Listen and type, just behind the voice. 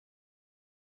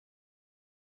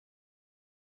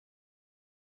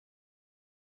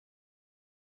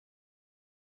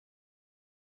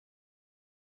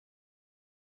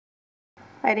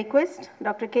I request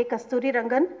Dr. K.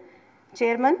 Kasturirangan,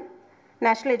 Chairman,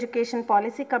 National Education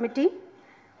Policy Committee,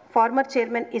 former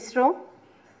Chairman ISRO,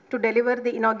 to deliver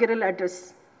the inaugural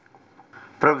address.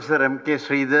 Professor M.K.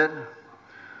 Sridhar,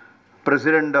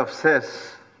 President of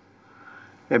CES,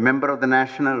 a member of the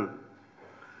National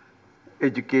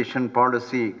Education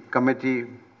Policy Committee,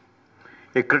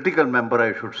 a critical member,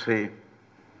 I should say,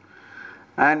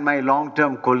 and my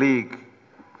long-term colleague,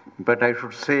 but I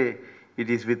should say it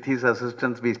is with his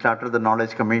assistance we started the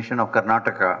Knowledge Commission of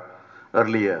Karnataka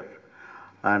earlier.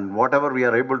 And whatever we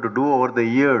are able to do over the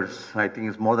years, I think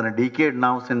it's more than a decade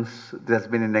now since it has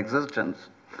been in existence.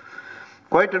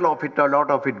 Quite a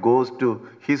lot of it goes to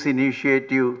his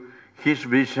initiative, his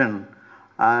vision,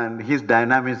 and his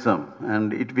dynamism,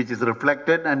 and which is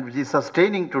reflected and which is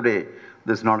sustaining today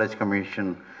this Knowledge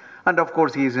Commission. And of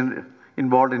course, he is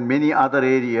involved in many other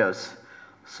areas.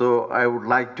 So I would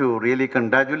like to really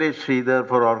congratulate Sridhar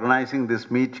for organizing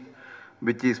this meet,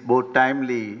 which is both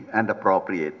timely and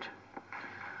appropriate.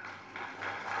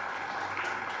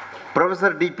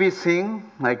 Professor D.P. Singh,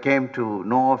 I came to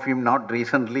know of him not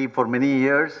recently, for many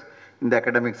years in the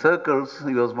academic circles.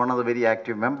 He was one of the very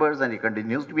active members and he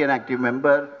continues to be an active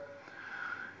member.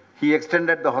 He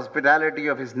extended the hospitality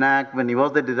of his NAC when he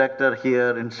was the director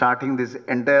here in starting this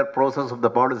entire process of the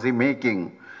policy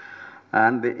making.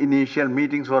 And the initial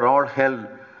meetings were all held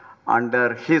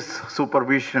under his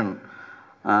supervision,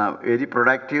 very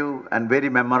productive and very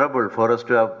memorable for us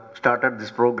to have started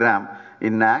this program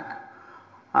in NAC.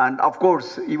 And of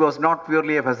course, he was not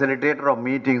purely a facilitator of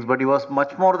meetings, but he was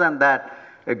much more than that,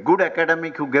 a good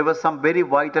academic who gave us some very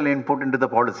vital input into the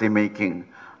policy making.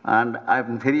 And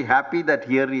I'm very happy that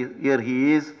here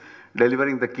he is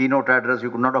delivering the keynote address. You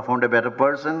could not have found a better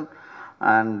person.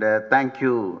 And thank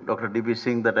you, Dr. D.B.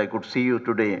 Singh, that I could see you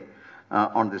today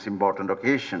on this important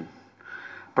occasion.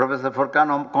 Professor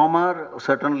Furkan Komar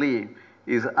certainly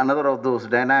is another of those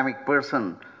dynamic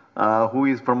person who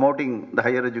is promoting the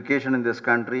higher education in this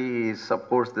country. He is, of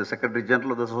course, the Secretary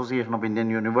General of the Association of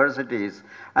Indian Universities.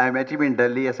 I met him in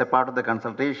Delhi as a part of the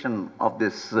consultation of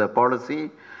this policy,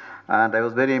 and I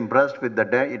was very impressed with the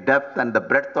depth and the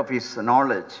breadth of his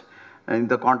knowledge in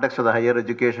the context of the higher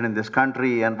education in this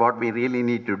country and what we really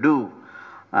need to do.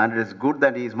 And it is good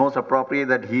that he is most appropriate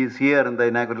that he is here in the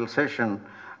inaugural session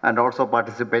and also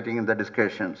participating in the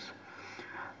discussions.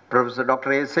 Professor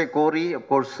Dr. A.S.A. Kori, of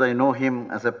course, I know him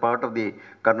as a part of the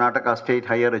Karnataka State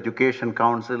Higher Education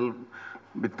Council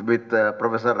with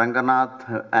Professor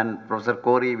Ranganath and Professor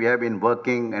Kori. We have been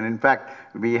working, and in fact,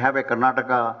 we have a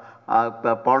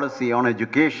Karnataka policy on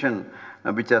education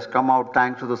which has come out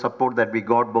thanks to the support that we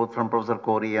got both from Professor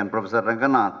Kori and Professor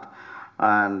Ranganath.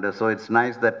 And so it's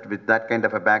nice that with that kind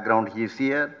of a background, he is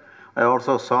here. I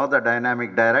also saw the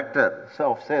dynamic director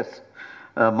of CES,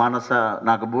 Manasa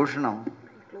Nagabhushanam.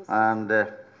 And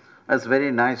it's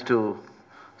very nice to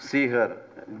see her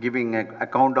giving an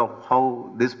account of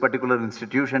how this particular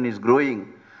institution is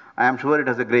growing. I am sure it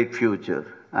has a great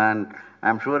future, and I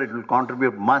am sure it will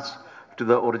contribute much to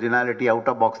the originality,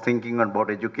 out-of-box thinking about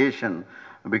education,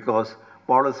 because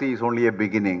policy is only a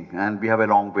beginning, and we have a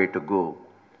long way to go.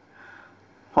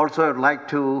 Also, I would like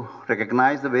to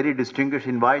recognize the very distinguished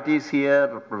invitees here.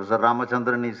 Professor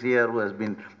Ramachandran is here, who has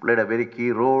played a very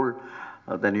key role.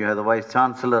 Then you have the Vice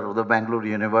Chancellor of the Bangalore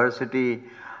University.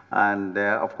 And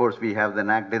of course, we have the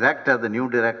NAC Director, the new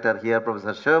Director here,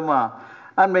 Professor Sharma,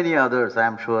 and many others. I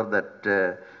am sure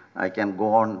that I can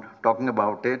go on talking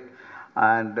about it.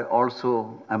 And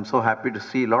also, I'm so happy to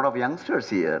see a lot of youngsters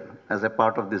here as a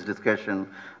part of this discussion,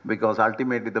 because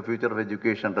ultimately the future of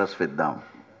education rests with them.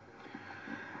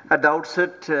 At the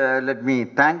outset, let me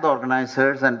thank the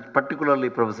organizers, and particularly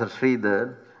Professor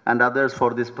Sridhar and others,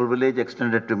 for this privilege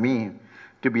extended to me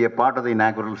to be a part of the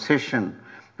inaugural session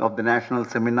of the National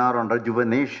Seminar on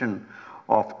Rejuvenation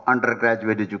of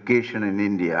Undergraduate Education in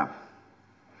India.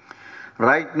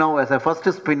 Right now, as a first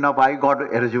spin-off, I got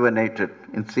rejuvenated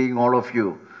in seeing all of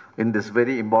you in this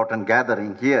very important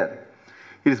gathering here.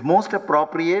 It is most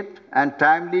appropriate and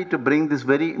timely to bring this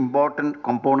very important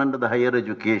component of the higher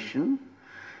education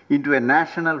into a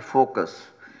national focus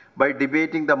by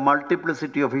debating the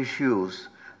multiplicity of issues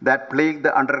that plague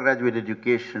the undergraduate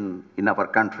education in our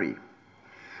country.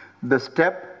 The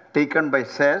step taken by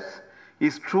CES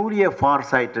is truly a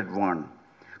far-sighted one,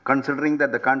 considering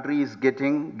that the country is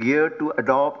getting geared to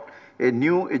adopt a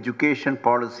new education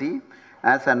policy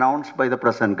as announced by the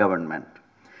present government.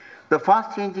 The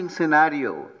fast-changing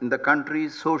scenario in the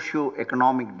country's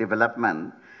socio-economic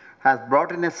development has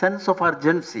brought in a sense of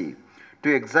urgency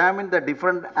to examine the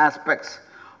different aspects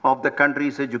of the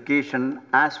country's education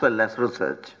as well as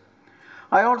research.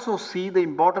 I also see the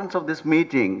importance of this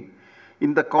meeting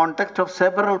in the context of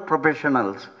several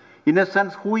professionals, in a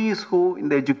sense, who is who in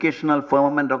the educational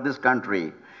firmament of this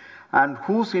country, and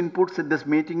whose inputs in this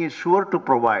meeting is sure to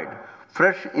provide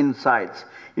fresh insights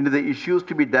into the issues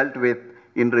to be dealt with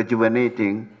in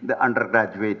rejuvenating the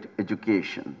undergraduate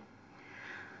education.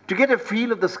 To get a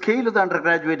feel of the scale of the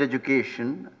undergraduate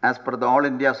education, as per the All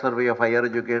India Survey of Higher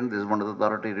Education, this is one of the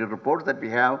authoritative reports that we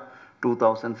have,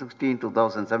 2016,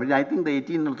 2017. I think the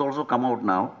 18 will also come out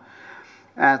now.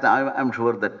 As I'm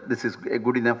sure that this is a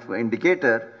good enough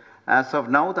indicator. As of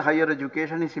now, the higher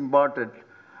education is imparted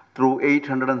through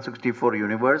 864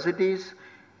 universities,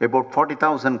 about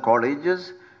 40,000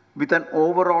 colleges, with an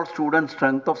overall student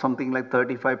strength of something like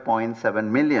 35.7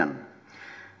 million.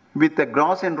 With a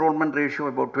gross enrollment ratio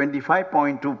of about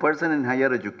 25.2% in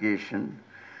higher education,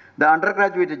 the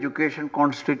undergraduate education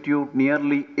constitute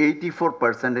nearly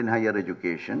 84% in higher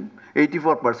education,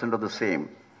 84% of the same.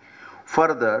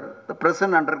 Further, the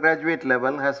present undergraduate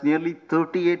level has nearly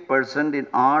 38% in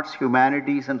arts,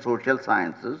 humanities, and social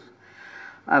sciences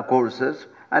courses,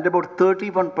 and about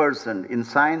 31% in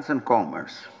science and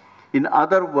commerce. In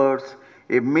other words,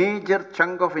 a major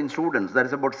chunk of students, that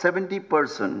is about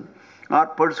 70%, are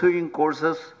pursuing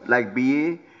courses like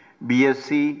BA,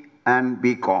 BSc, and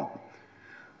BCom.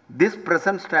 This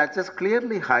present status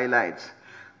clearly highlights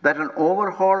that an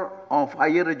overhaul of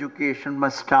higher education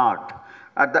must start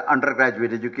at the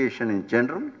undergraduate education in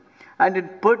general, and in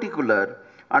particular,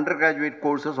 undergraduate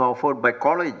courses offered by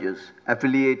colleges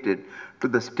affiliated to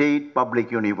the state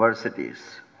public universities.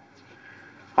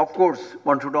 Of course,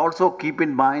 one should also keep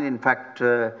in mind, in fact,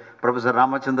 Professor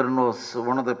Ramachandran was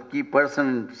one of the key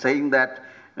persons saying that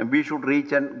we should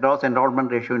reach a gross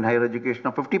enrollment ratio in higher education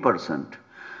of 50%.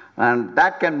 And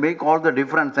that can make all the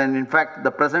difference. And in fact,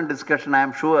 the present discussion, I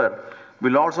am sure,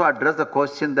 will also address the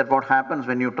question that what happens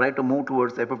when you try to move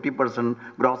towards a 50%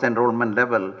 gross enrollment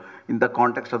level in the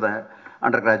context of the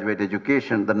undergraduate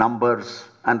education, the numbers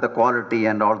and the quality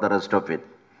and all the rest of it.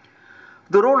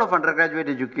 The role of undergraduate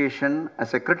education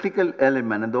as a critical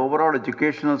element in the overall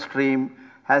educational stream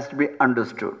has to be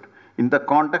understood in the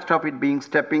context of it being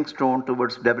stepping stone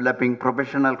towards developing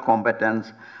professional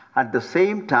competence, at the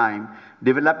same time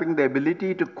developing the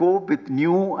ability to cope with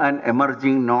new and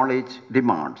emerging knowledge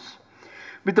demands.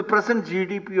 With the present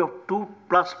GDP of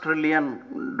 $2+ trillion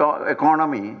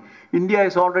economy, India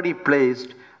is already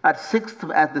placed at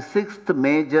the sixth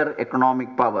major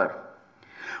economic power.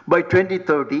 By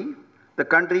 2030, the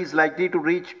country is likely to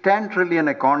reach 10 trillion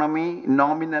economy in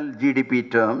nominal GDP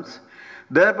terms,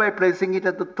 thereby placing it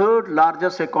at the third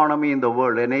largest economy in the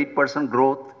world. An 8%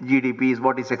 growth GDP is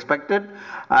what is expected,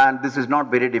 and this is not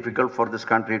very difficult for this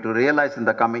country to realize in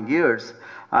the coming years,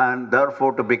 and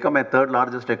therefore to become a third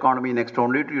largest economy next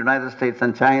only to United States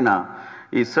and China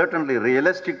is certainly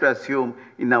realistic to assume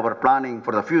in our planning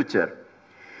for the future.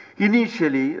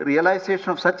 Initially, realization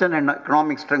of such an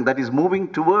economic strength that is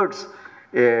moving towards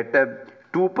 2%,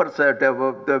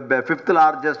 the fifth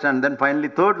largest and then finally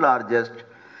third largest,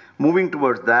 moving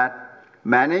towards that,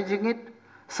 managing it,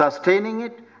 sustaining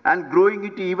it, and growing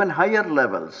it to even higher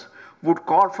levels would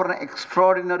call for an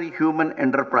extraordinary human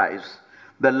enterprise,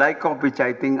 the like of which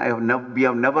I think we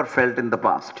have never felt in the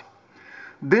past.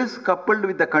 This, coupled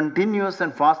with the continuous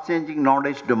and fast-changing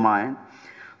knowledge domain,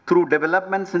 through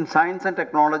developments in science and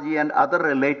technology and other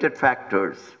related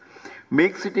factors,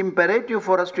 makes it imperative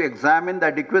for us to examine the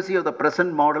adequacy of the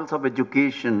present models of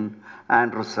education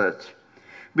and research.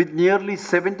 With nearly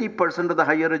 70% of the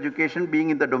higher education being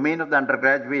in the domain of the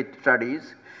undergraduate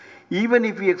studies, even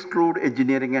if we exclude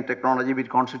engineering and technology, which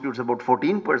constitutes about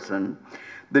 14%,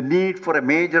 the need for a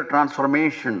major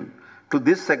transformation to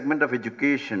this segment of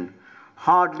education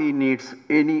hardly needs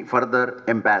any further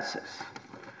emphasis.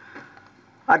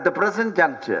 At the present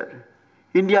juncture,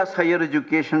 India's higher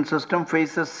education system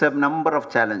faces a number of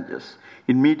challenges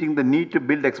in meeting the need to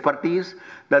build expertise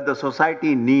that the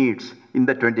society needs in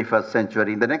the 21st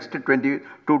century, in the next 2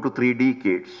 to 3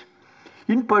 decades.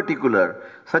 In particular,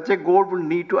 such a goal will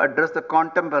need to address the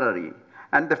contemporary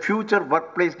and the future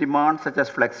workplace demands such as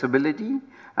flexibility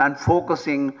and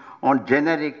focusing on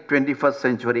generic 21st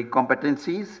century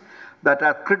competencies that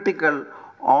are critical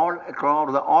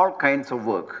across all kinds of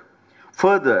work.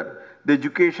 Further, the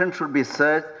education should be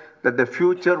such that the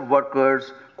future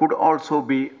workers could also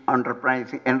be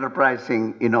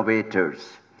enterprising innovators.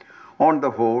 On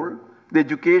the whole, the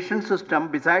education system,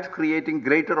 besides creating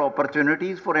greater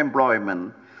opportunities for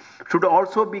employment, should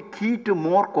also be key to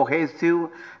more cohesive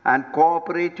and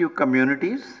cooperative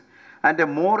communities and a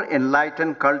more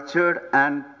enlightened, cultured,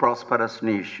 and prosperous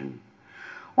nation.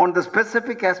 On the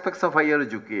specific aspects of higher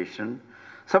education,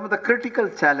 Some of the critical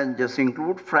challenges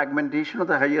include fragmentation of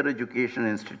the higher education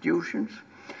institutions,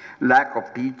 lack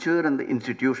of teacher and the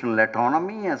institutional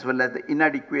autonomy, as well as the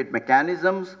inadequate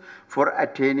mechanisms for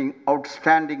attaining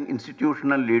outstanding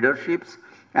institutional leaderships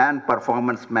and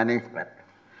performance management.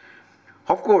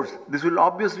 Of course, this will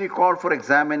obviously call for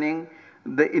examining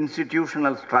the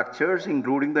institutional structures,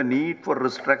 including the need for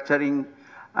restructuring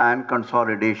and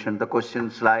consolidation. The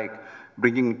questions like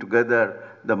bringing together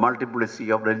the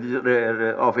multiplicity of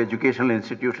educational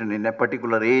institutions in a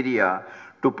particular area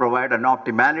to provide an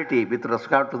optimality with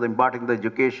regard to the imparting the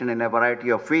education in a variety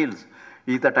of fields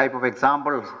is the type of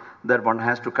examples that one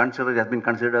has to consider. It has been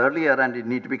considered earlier and it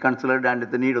needs to be considered and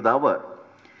it's the need of the hour.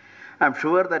 I'm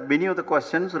sure that many of the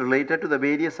questions related to the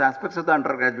various aspects of the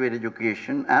undergraduate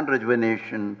education and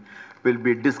rejuvenation will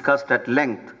be discussed at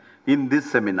length in this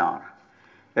seminar.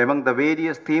 Among the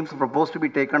various themes proposed to be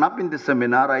taken up in this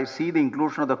seminar, I see the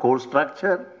inclusion of the course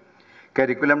structure,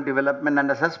 curriculum development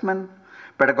and assessment,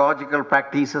 pedagogical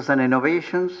practices and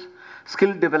innovations,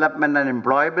 skill development and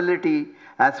employability,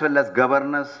 as well as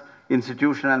governance,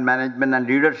 institutional management and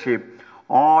leadership,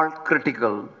 all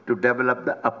critical to develop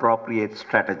the appropriate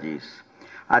strategies.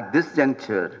 At this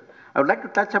juncture, I would like to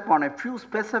touch upon a few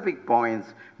specific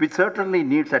points which certainly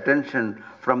needs attention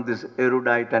from this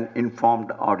erudite and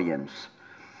informed audience.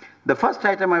 The first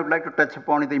item I would like to touch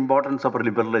upon is the importance of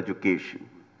liberal education.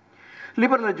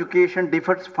 Liberal education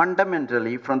differs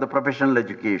fundamentally from the professional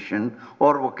education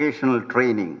or vocational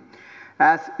training,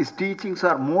 as its teachings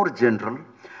are more general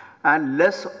and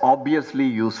less obviously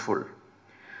useful.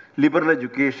 Liberal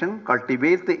education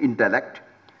cultivates the intellect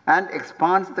and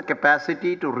expands the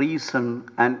capacity to reason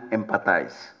and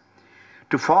empathize.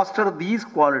 To foster these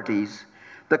qualities,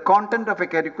 the content of a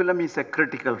curriculum is a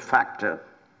critical factor.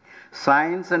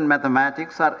 Science and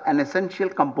mathematics are an essential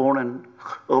component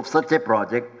of such a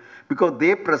project because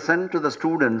they present to the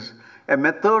students a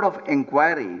method of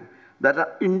inquiry that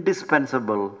are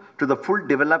indispensable to the full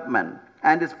development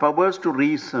and its powers to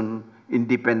reason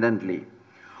independently.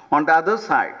 On the other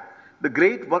side, the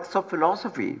great works of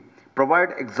philosophy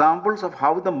provide examples of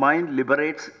how the mind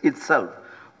liberates itself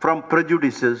from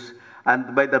prejudices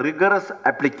and by the rigorous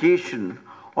application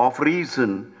of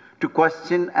reason to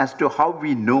question as to how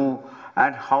we know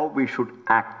and how we should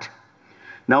act.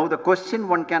 Now, the question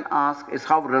one can ask is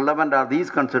how relevant are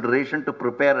these considerations to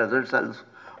prepare ourselves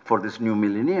for this new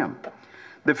millennium?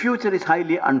 The future is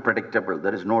highly unpredictable,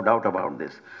 there is no doubt about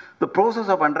this. The process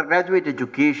of undergraduate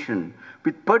education,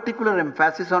 with particular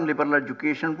emphasis on liberal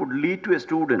education, would lead to a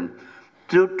student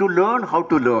to learn, how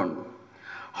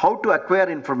to acquire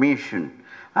information,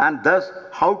 and thus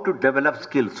how to develop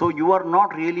skills. So you are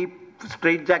not really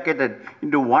straitjacketed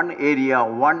into one area,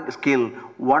 one skill,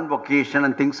 one vocation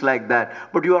and things like that.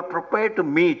 But you are prepared to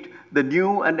meet the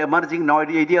new and emerging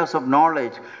areas of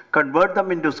knowledge, convert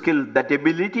them into skill, that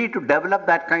ability to develop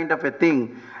that kind of a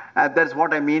thing. That's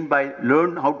what I mean by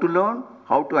learn, how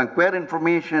to acquire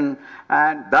information,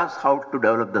 and thus how to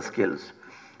develop the skills.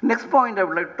 Next point I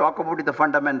would like to talk about is the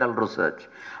fundamental research.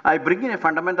 I bring in a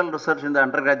fundamental research in the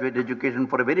undergraduate education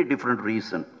for a very different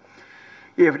reason.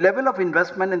 A level of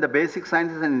investment in the basic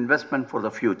sciences is an investment for the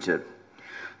future.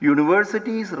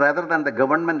 Universities, rather than the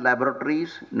government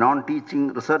laboratories, non-teaching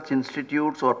research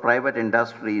institutes, or private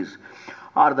industries,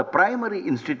 are the primary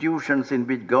institutions in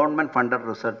which government-funded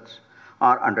research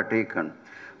are undertaken.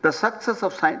 The success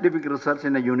of scientific research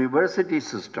in a university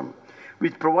system,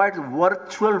 which provides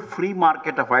virtual free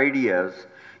market of ideas,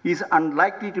 is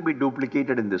unlikely to be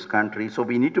duplicated in this country, so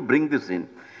we need to bring this in.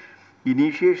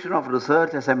 Initiation of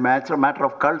research as a matter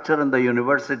of culture in the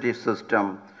university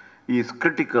system is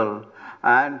critical,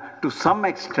 and to some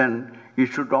extent, it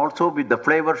should also be, the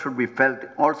flavor should be felt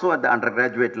also at the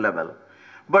undergraduate level.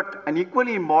 But an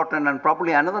equally important and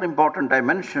probably another important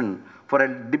dimension for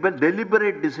a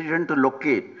deliberate decision to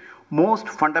locate most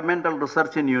fundamental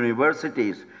research in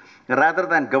universities rather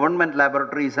than government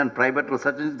laboratories and private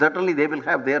research, certainly they will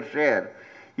have their share,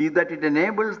 is that it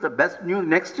enables the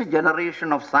next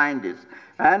generation of scientists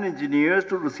and engineers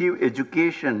to receive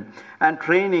education and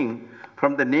training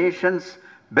from the nation's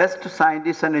best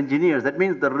scientists and engineers. That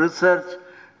means the research,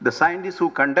 the scientists who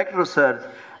conduct research,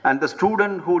 and the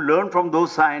students who learn from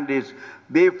those scientists,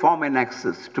 they form a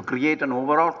nexus to create an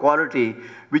overall quality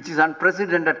which is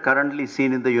unprecedented currently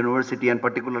seen in the university and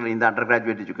particularly in the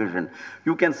undergraduate education.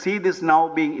 You can see this now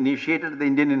being initiated at the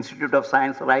Indian Institute of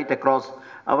Science right across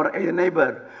our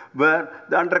neighbor, where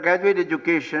the undergraduate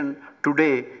education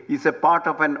today is a part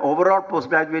of an overall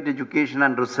postgraduate education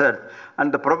and research.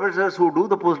 And the professors who do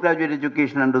the postgraduate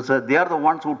education and research, they are the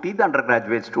ones who teach the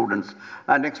undergraduate students.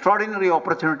 An extraordinary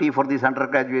opportunity for these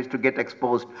undergraduates to get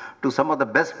exposed to some of the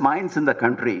best minds in the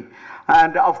country.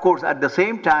 And of course, at the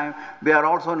same time, they are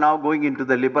also now going into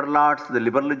the liberal arts, the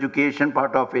liberal education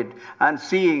part of it, and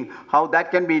seeing how that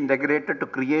can be integrated to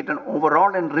create an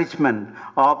overall enrichment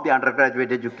of the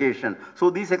undergraduate education.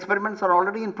 So these experiments are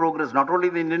already in progress, not only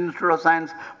in the Indian Institute of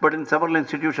Science, but in several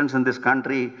institutions in this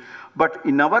country. But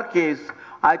in our case,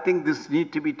 I think this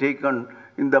needs to be taken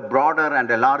in the broader and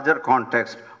a larger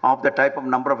context of the type of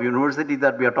number of universities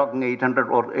that we are talking, 800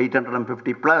 or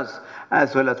 850 plus,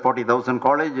 as well as 40,000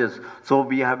 colleges. So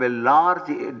we have a large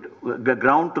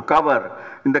ground to cover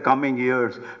in the coming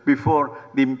years before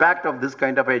the impact of this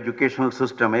kind of educational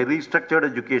system, a restructured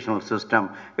educational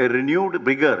system, a renewed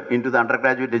vigor into the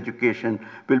undergraduate education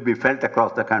will be felt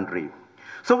across the country.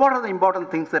 So what are the important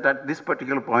things that at this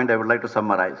particular point I would like to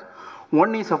summarize?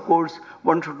 One is, of course,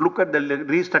 one should look at the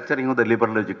restructuring of the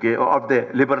liberal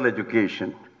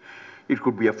education. It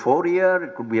could be a 4-year,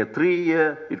 it could be a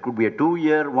 3-year, it could be a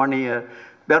 2-year, 1 year.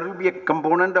 There will be a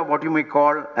component of what you may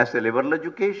call as a liberal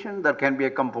education. There can be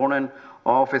a component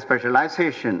of a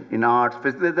specialization in arts.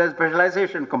 There's a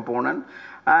specialization component.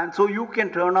 And so you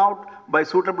can turn out by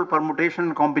suitable permutation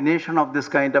and combination of this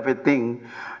kind of a thing.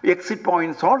 Exit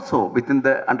points also within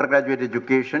the undergraduate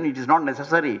education. It is not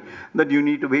necessary that you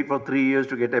need to wait for 3 years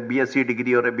to get a BSc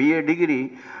degree or a BA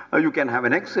degree. You can have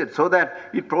an exit so that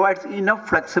it provides enough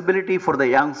flexibility for the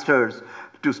youngsters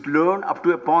to learn up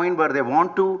to a point where they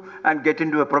want to and get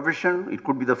into a profession. It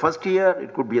could be the first year,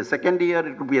 it could be a second year,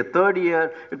 it could be a third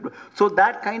year. So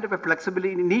that kind of a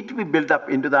flexibility needs to be built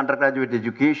up into the undergraduate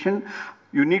education.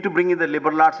 You need to bring in the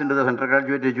liberal arts into the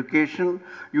undergraduate education.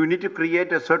 You need to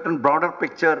create a certain broader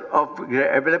picture of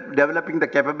developing the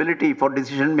capability for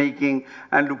decision making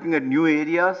and looking at new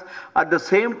areas. At the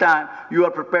same time, you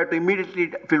are prepared to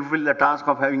immediately fulfill the task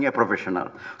of having a professional.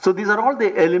 So these are all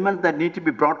the elements that need to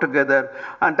be brought together,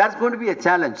 and that's going to be a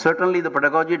challenge. Certainly the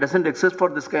pedagogy doesn't exist for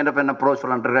this kind of an approach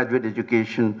for undergraduate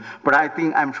education, but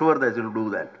I'm sure that it will do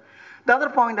that. The other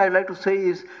point I'd like to say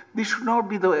is this should not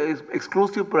be the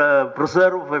exclusive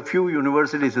preserve of a few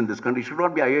universities in this country. It should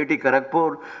not be IIT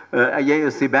Kharagpur,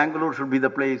 IISc Bangalore should be the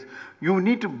place. You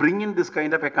need to bring in this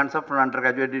kind of a concept for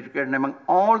undergraduate education among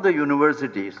all the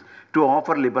universities to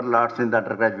offer liberal arts in the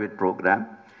undergraduate program.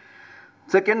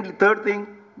 Third thing,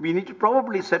 we need to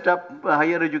probably set up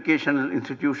higher educational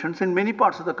institutions in many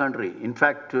parts of the country. In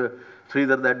fact,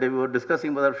 Sridhar, that day we were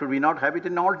discussing whether should we not have it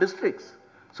in all districts.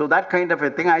 So that kind of a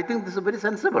thing, I think this is very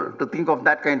sensible to think of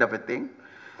that kind of a thing.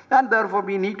 And therefore,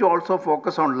 we need to also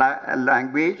focus on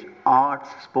language, arts,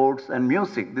 sports, and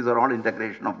music. These are all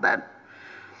integration of that.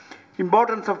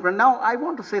 Importance of, now I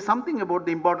want to say something about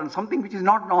the importance, something which is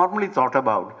not normally thought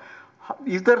about.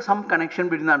 Is there some connection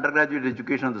between the undergraduate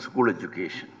education and the school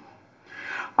education?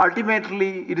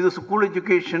 Ultimately, it is the school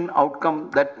education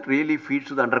outcome that really feeds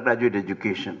to the undergraduate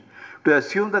education. To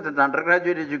assume that the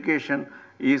undergraduate education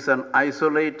is an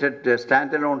isolated,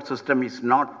 standalone system is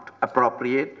not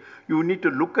appropriate. You need to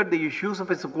look at the issues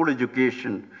of a school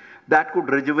education that could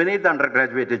rejuvenate the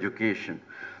undergraduate education.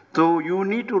 So you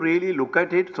need to really look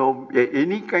at it. So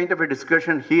any kind of a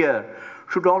discussion here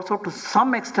should also to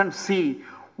some extent see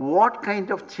what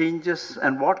kind of changes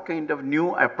and what kind of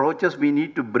new approaches we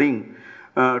need to bring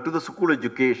to the school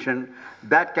education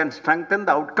that can strengthen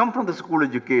the outcome from the school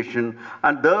education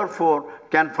and therefore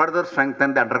can further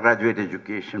strengthen the undergraduate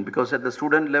education, because at the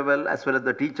student level as well as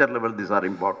the teacher level these are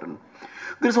important.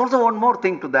 There's also one more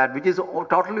thing to that which is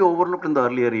totally overlooked in the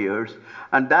earlier years,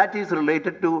 and that is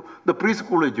related to the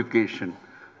preschool education.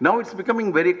 Now it's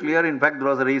becoming very clear. In fact, there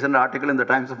was a recent article in the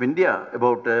Times of India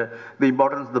about the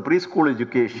importance of the preschool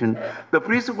education. The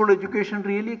preschool education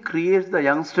really creates the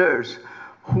youngsters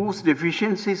whose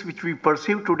deficiencies which we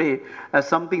perceive today as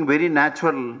something very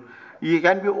natural, it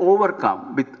can be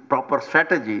overcome with proper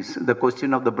strategies. The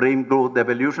question of the brain growth, the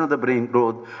evolution of the brain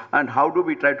growth, and how do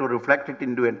we try to reflect it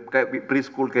into a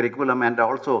preschool curriculum and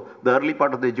also the early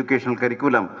part of the educational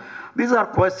curriculum. These are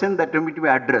questions that need to be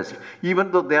addressed.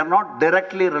 Even though they are not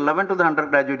directly relevant to the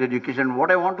undergraduate education,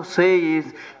 what I want to say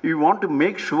is you want to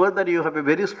make sure that you have a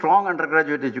very strong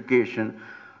undergraduate education.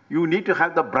 You need to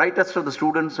have the brightest of the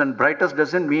students, and brightest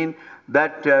doesn't mean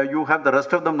that you have the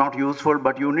rest of them not useful,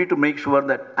 but you need to make sure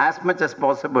that as much as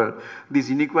possible, these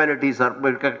inequalities are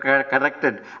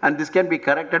corrected. And this can be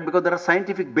corrected because there are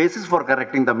scientific basis for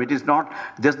correcting them. It is not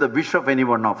just the wish of any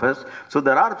one of us. So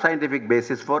there are scientific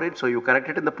basis for it. So you correct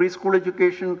it in the preschool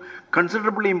education,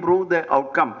 considerably improve the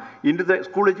outcome into the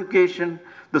school education.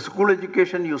 The school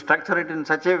education, you structure it in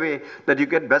such a way that you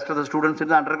get best of the students in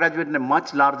the undergraduate in a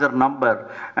much larger number.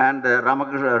 And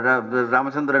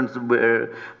Ramachandran's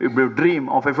dream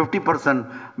of a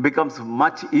 50% becomes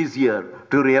much easier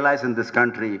to realize in this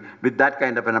country with that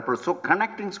kind of an approach. So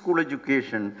connecting school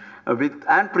education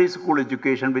and preschool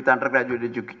education with undergraduate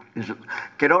education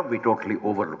cannot be totally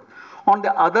overlooked. On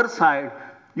the other side,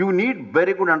 you need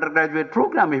very good undergraduate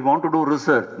program if you want to do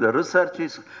research. The research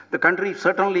is, the country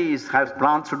certainly has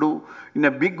plans to do in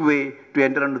a big way to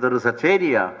enter into the research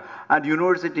area. And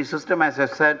university system, as I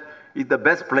said, is the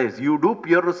best place. You do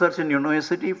peer research in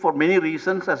university for many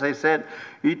reasons. As I said,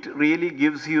 it really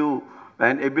gives you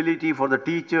an ability for the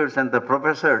teachers and the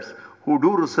professors who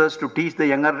do research to teach the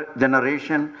younger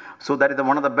generation. So that is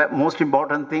one of the most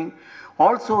important thing.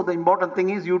 Also, the important thing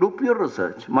is you do peer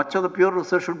research. Much of the peer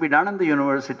research should be done in the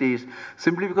universities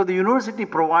simply because the university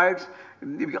provides,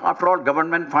 after all,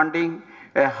 government funding,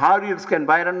 a high-risk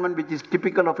environment which is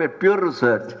typical of a peer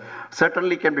research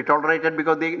certainly can be tolerated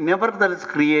because they nevertheless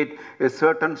create a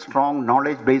certain strong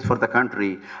knowledge base for the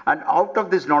country. And out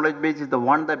of this knowledge base is the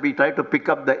one that we try to pick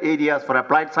up the areas for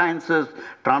applied sciences,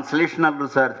 translational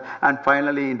research, and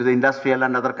finally into the industrial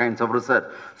and other kinds of research.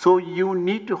 So you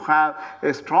need to have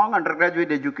a strong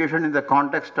undergraduate education in the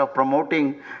context of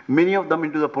promoting many of them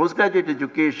into the postgraduate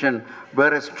education,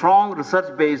 where a strong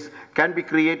research base can be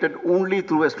created only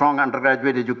through a strong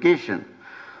undergraduate education.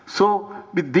 So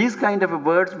with these kind of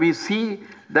words, we see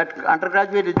that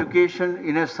undergraduate education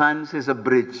in a sense is a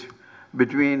bridge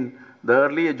between the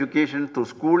early education through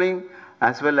schooling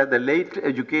as well as the late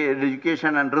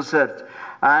education and research.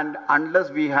 And unless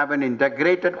we have an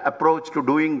integrated approach to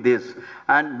doing this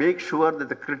and make sure that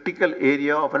the critical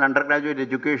area of an undergraduate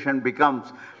education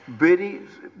becomes very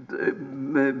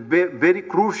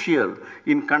crucial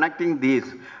in connecting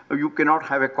these, you cannot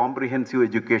have a comprehensive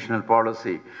educational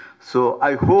policy. So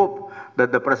I hope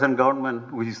that the present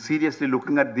government, which is seriously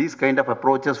looking at these kind of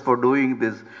approaches for doing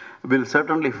this, will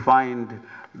certainly find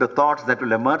the thoughts that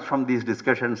will emerge from these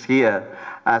discussions here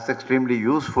as extremely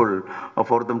useful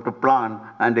for them to plan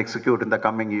and execute in the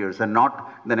coming years, and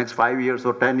not the next 5 years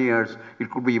or 10 years. It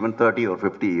could be even 30 or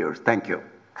 50 years. Thank you.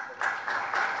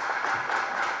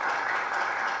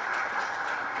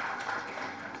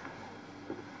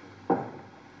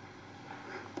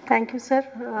 Thank you, sir.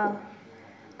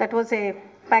 That was a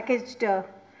packaged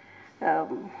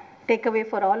takeaway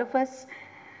for all of us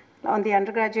on the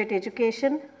undergraduate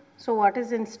education. So what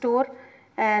is in store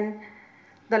and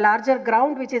the larger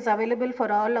ground which is available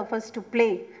for all of us to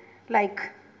play, like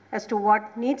as to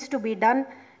what needs to be done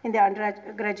in the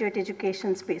undergraduate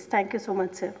education space. Thank you so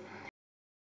much, sir.